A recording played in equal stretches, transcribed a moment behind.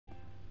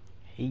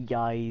Hey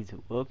guys,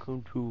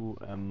 welcome to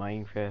a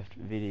Minecraft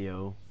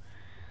video.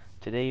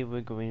 Today we're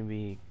going to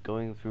be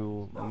going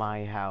through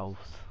my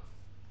house.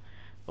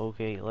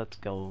 Okay, let's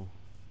go.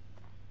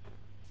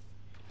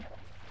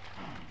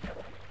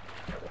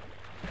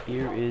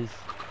 Here is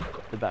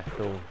the back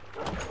door.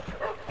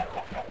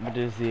 But it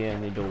is the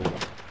only door.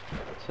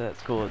 So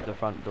let's call it the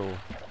front door.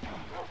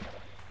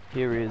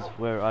 Here is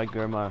where I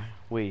grow my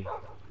wheat.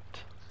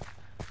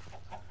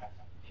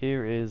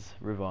 Here is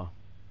river.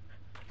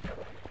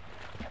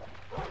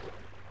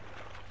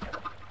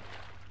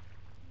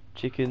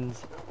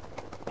 Chickens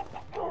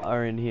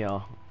are in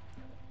here.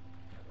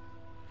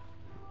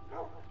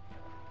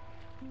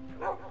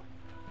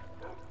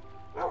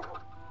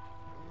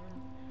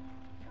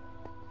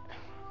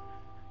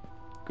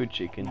 Good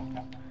chicken.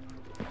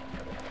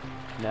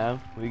 Now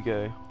we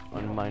go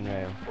on mine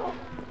rail.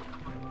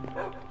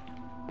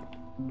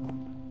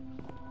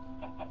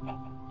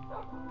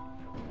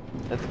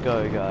 Let's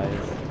go,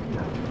 guys.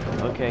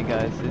 Okay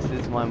guys, this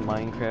is my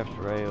Minecraft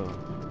rail.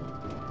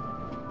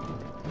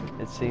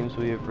 It seems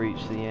we have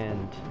reached the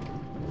end.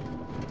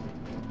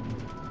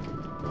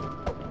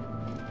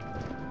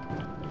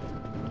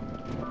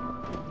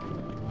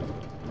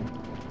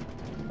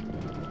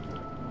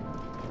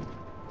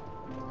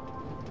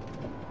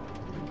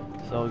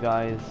 So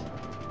guys,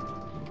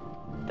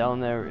 down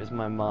there is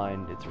my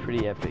mine. It's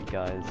pretty epic,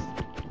 guys.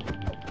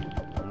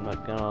 I'm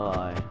not gonna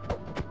lie.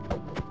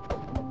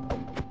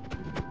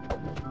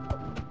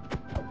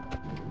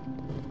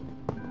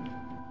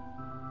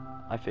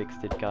 I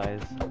fixed it,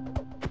 guys.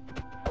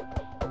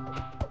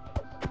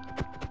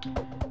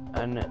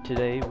 And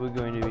today we're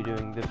going to be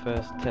doing the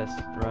first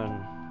test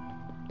run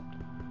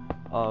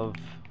of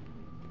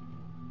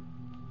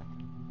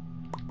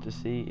to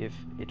see if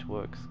it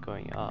works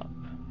going up.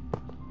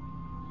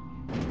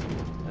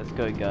 Let's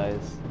go,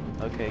 guys.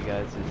 Okay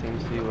guys, it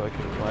seems to be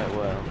working quite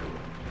well.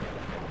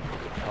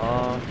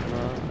 Oh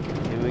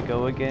no, here we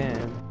go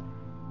again.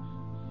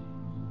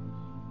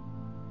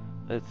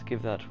 Let's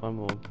give that one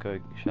more go,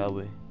 shall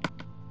we?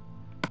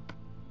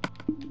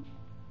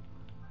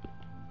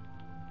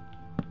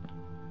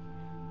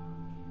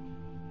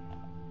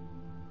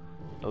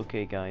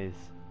 Okay guys.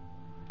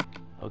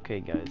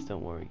 Okay guys,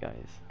 don't worry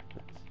guys.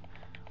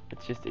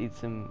 Let's just eat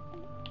some.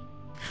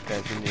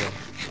 Guys,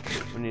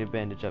 we need a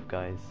bandage up,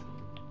 guys.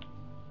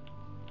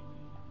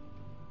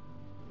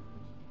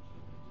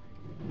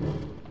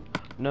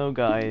 No,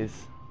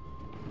 guys.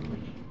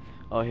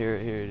 Oh, here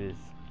it is,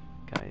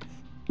 guys.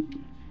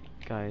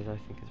 Guys, I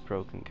think it's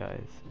broken,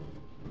 guys.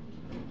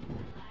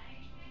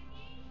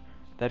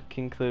 That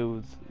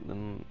concludes the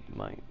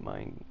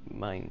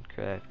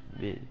Minecraft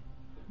vid.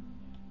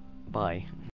 Bye.